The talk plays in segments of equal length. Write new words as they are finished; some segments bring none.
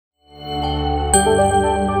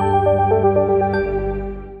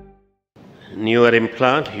newer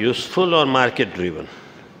implant useful or market driven?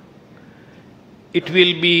 It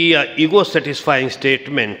will be an ego-satisfying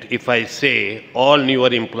statement if I say all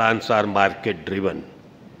newer implants are market-driven.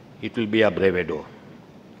 It will be a bravado.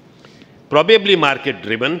 Probably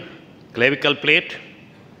market-driven, clavicle plate,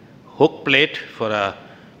 hook plate for a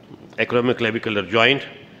acromioclavicular joint,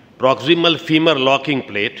 proximal femur locking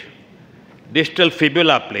plate, distal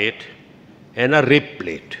fibula plate, and a rib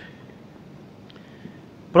plate.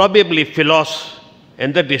 Probably philos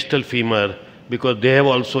and the distal femur, because they have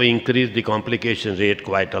also increased the complication rate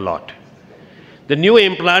quite a lot. The new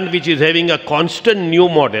implant, which is having a constant new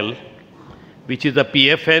model, which is a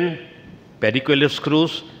PFN, pedicular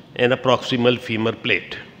screws, and a proximal femur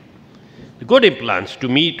plate. The good implants to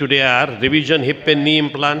me today are revision hip and knee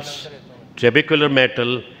implants, trabecular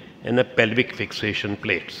metal, and a pelvic fixation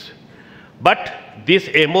plates. But this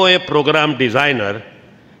MOA program designer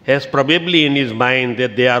has probably in his mind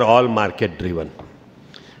that they are all market driven.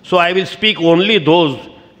 So I will speak only those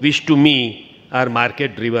which to me are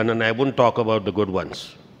market driven, and I won't talk about the good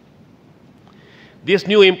ones. These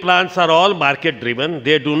new implants are all market driven.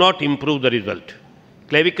 They do not improve the result.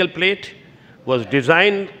 Clavicle plate was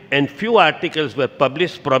designed and few articles were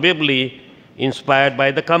published, probably inspired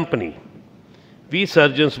by the company. We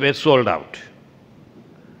surgeons were sold out.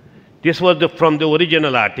 This was from the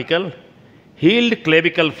original article. Healed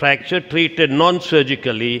clavicle fracture treated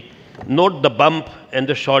non-surgically. Note the bump and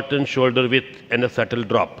the shortened shoulder width and a subtle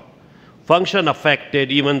drop. Function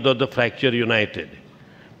affected even though the fracture united.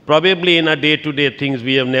 Probably in our day-to-day things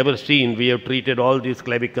we have never seen. We have treated all these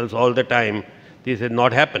clavicles all the time. This has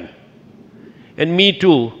not happened. And me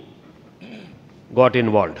too got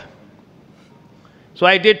involved. So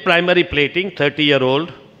I did primary plating,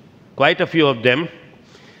 30-year-old, quite a few of them.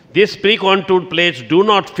 These pre-contoured plates do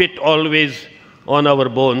not fit always on our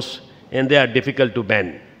bones, and they are difficult to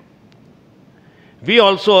bend. We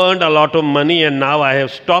also earned a lot of money, and now I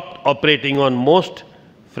have stopped operating on most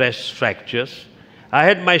fresh fractures. I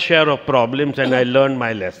had my share of problems, and I learned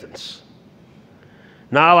my lessons.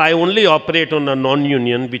 Now I only operate on a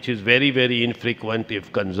non-union, which is very, very infrequent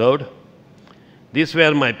if conserved. These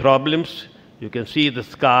were my problems. You can see the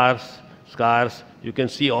scars. You can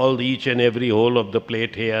see each and every hole of the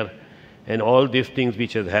plate here, and all these things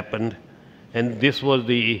which has happened. And this was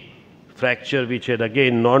the fracture which had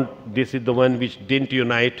again this is the one which didn't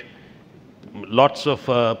unite. Lots of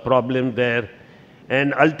problems there.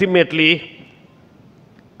 And ultimately,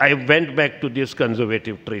 I went back to this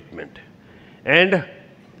conservative treatment. And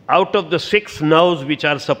out of the 6 nerves which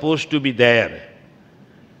are supposed to be there,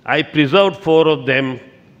 I preserved 4 of them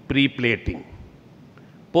pre-plating.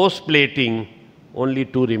 Post-plating, only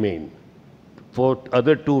 2 remain. For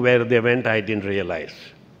other 2 where they went, I didn't realize.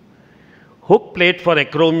 Hook plate for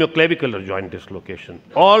acromioclavicular joint dislocation.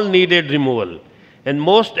 All needed removal. And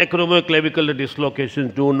most acromioclavicular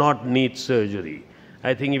dislocations do not need surgery.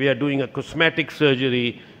 I think we are doing a cosmetic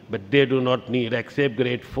surgery, but they do not need except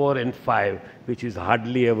grade 4 and 5, which is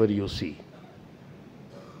hardly ever you see.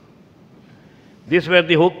 These were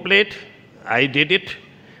the hook plate. I did it.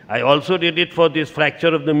 I also did it for this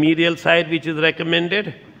fracture of the medial side, which is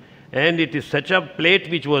recommended. And it is such a plate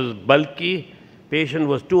which was bulky. Patient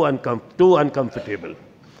was too uncomfortable.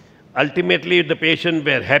 Ultimately, the patient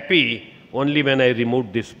were happy only when I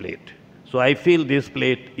removed this plate. So I feel this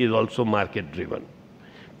plate is also market driven.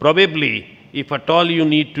 Probably, if at all you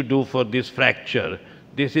need to do for this fracture,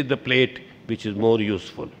 this is the plate which is more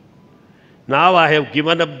useful. Now I have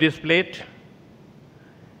given up this plate.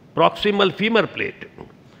 Proximal femur plate.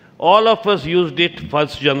 All of us used it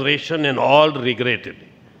first generation and all regretted.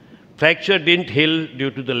 Fracture didn't heal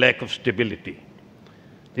due to the lack of stability.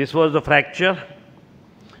 This was the fracture.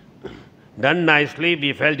 Done nicely.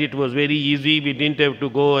 We felt it was very easy. We didn't have to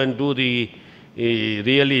go and do the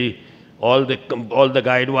really all the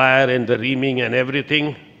guide wire and the reaming and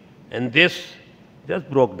everything. And this just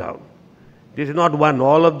broke down. This is not one.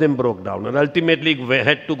 All of them broke down. And ultimately we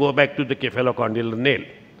had to go back to the cephalocondylar nail.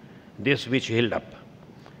 This which healed up.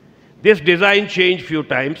 This design changed few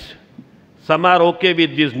times. Some are okay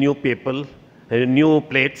with these new new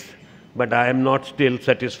plates, but I am not still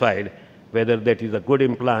satisfied whether that is a good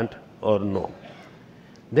implant or no.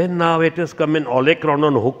 Then now it has come an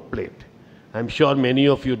olecranon hook plate. I'm sure many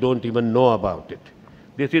of you don't even know about it.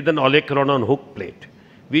 This is an olecranon hook plate,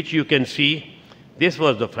 which you can see. This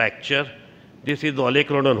was the fracture. This is the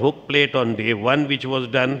olecranon hook plate on day 1 which was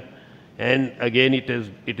done. And again, it has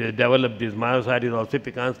developed this myocardial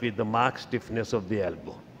ossificans with the marked stiffness of the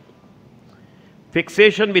elbow.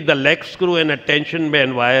 Fixation with the leg screw and a tension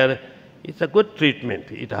band wire is a good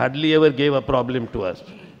treatment. It hardly ever gave a problem to us.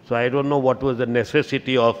 So I don't know what was the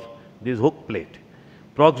necessity of this hook plate,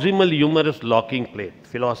 proximal humerus locking plate,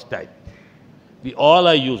 Philos type. We all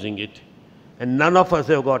are using it, and none of us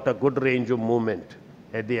have got a good range of movement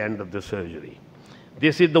at the end of the surgery.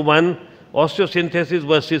 This is the one, osteosynthesis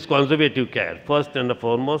versus conservative care, first and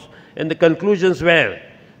foremost, and the conclusions were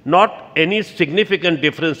not any significant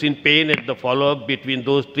difference in pain at the follow-up between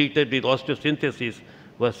those treated with osteosynthesis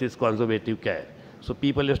versus conservative care. So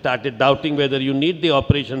people have started doubting whether you need the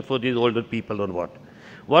operation for these older people or what.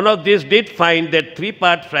 One of these did find that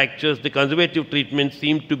 3-part fractures, the conservative treatment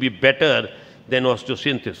seemed to be better than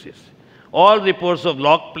osteosynthesis. All reports of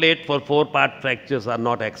lock plate for 4-part fractures are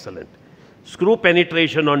not excellent. Screw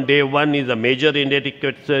penetration on day 1 is a major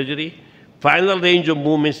inadequate surgery. Final range of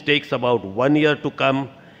movements takes about 1 year to come,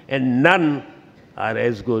 and none are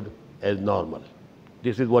as good as normal.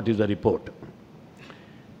 This is what is the report.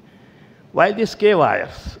 Why these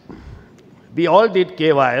K-wires? We all did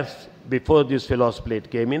K-wires before this Philos plate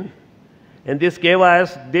came in, and these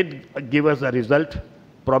K-wires did give us a result.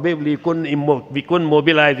 Probably we couldn't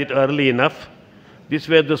mobilize it early enough. These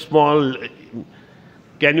were the small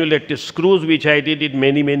cannulated screws which I did it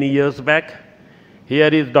many, many years back.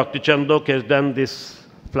 Here is Dr. Chandok has done this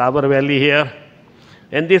flower valley here.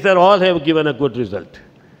 And these are all have given a good result.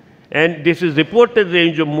 And this is reported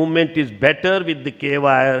range of movement is better with the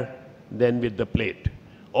K-wire than with the plate.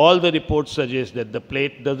 All the reports suggest that the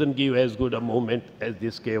plate doesn't give as good a movement as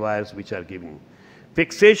these K-wires which are giving.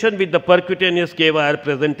 Fixation with the percutaneous K-wire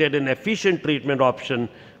presented an efficient treatment option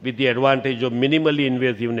with the advantage of minimally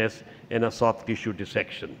invasiveness and a soft tissue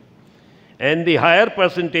dissection. And the higher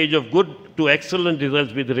percentage of good to excellent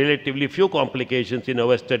results with relatively few complications in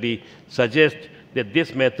our study suggest that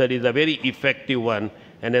this method is a very effective one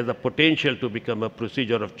and has the potential to become a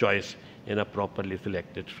procedure of choice in a properly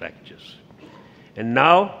selected fractures. And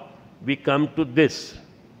now we come to this.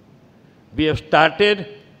 We have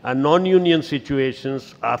started a non-union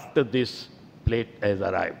situations after this plate has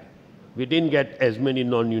arrived. We didn't get as many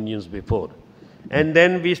non-unions before. And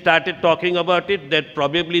then we started talking about it that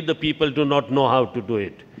probably the people do not know how to do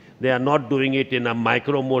it. They are not doing it in a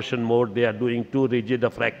micro motion mode. They are doing too rigid a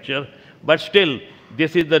fracture. But still,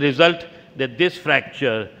 this is the result that this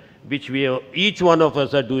fracture, which we have, each one of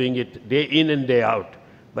us are doing it day in and day out,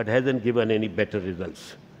 but hasn't given any better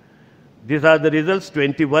results. These are the results: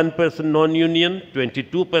 21% non-union,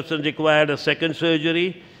 22% required a second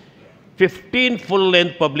surgery, 15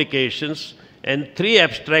 full-length publications, and 3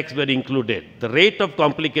 abstracts were included. The rate of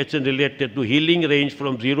complication related to healing ranged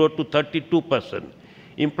from 0 to 32%.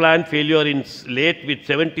 Implant failure in late, with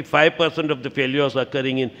 75% of the failures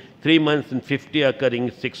occurring in 3 months and 50 occurring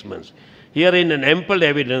in 6 months. Herein an ample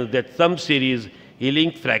evidence that some series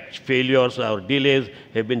healing failures or delays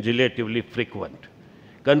have been relatively frequent.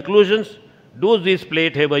 Conclusions: does this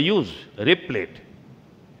plate have a use? Rib plate.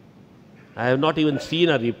 I have not even seen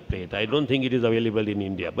a rib plate. I don't think it is available in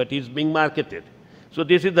India, but it's being marketed. So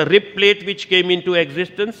this is the rib plate which came into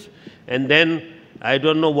existence, and then I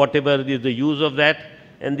don't know whatever is the use of that.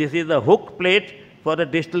 And this is a hook plate for a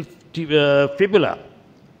distal fibula.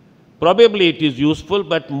 Probably it is useful,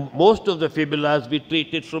 but most of the fibulas we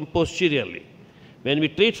treat it from posteriorly. When we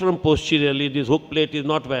treat from posteriorly, this hook plate is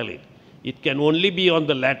not valid. It can only be on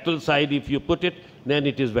the lateral side. If you put it, then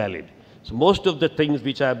it is valid. So most of the things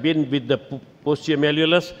which have been with the posterior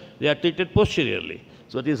malleolus, they are treated posteriorly.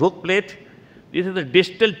 So this hook plate, this is a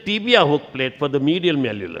distal tibia hook plate for the medial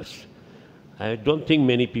malleolus. I don't think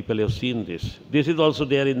many people have seen this. This is also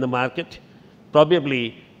there in the market,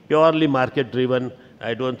 probably purely market driven.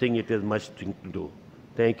 I don't think it has much to do.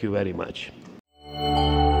 Thank you very much.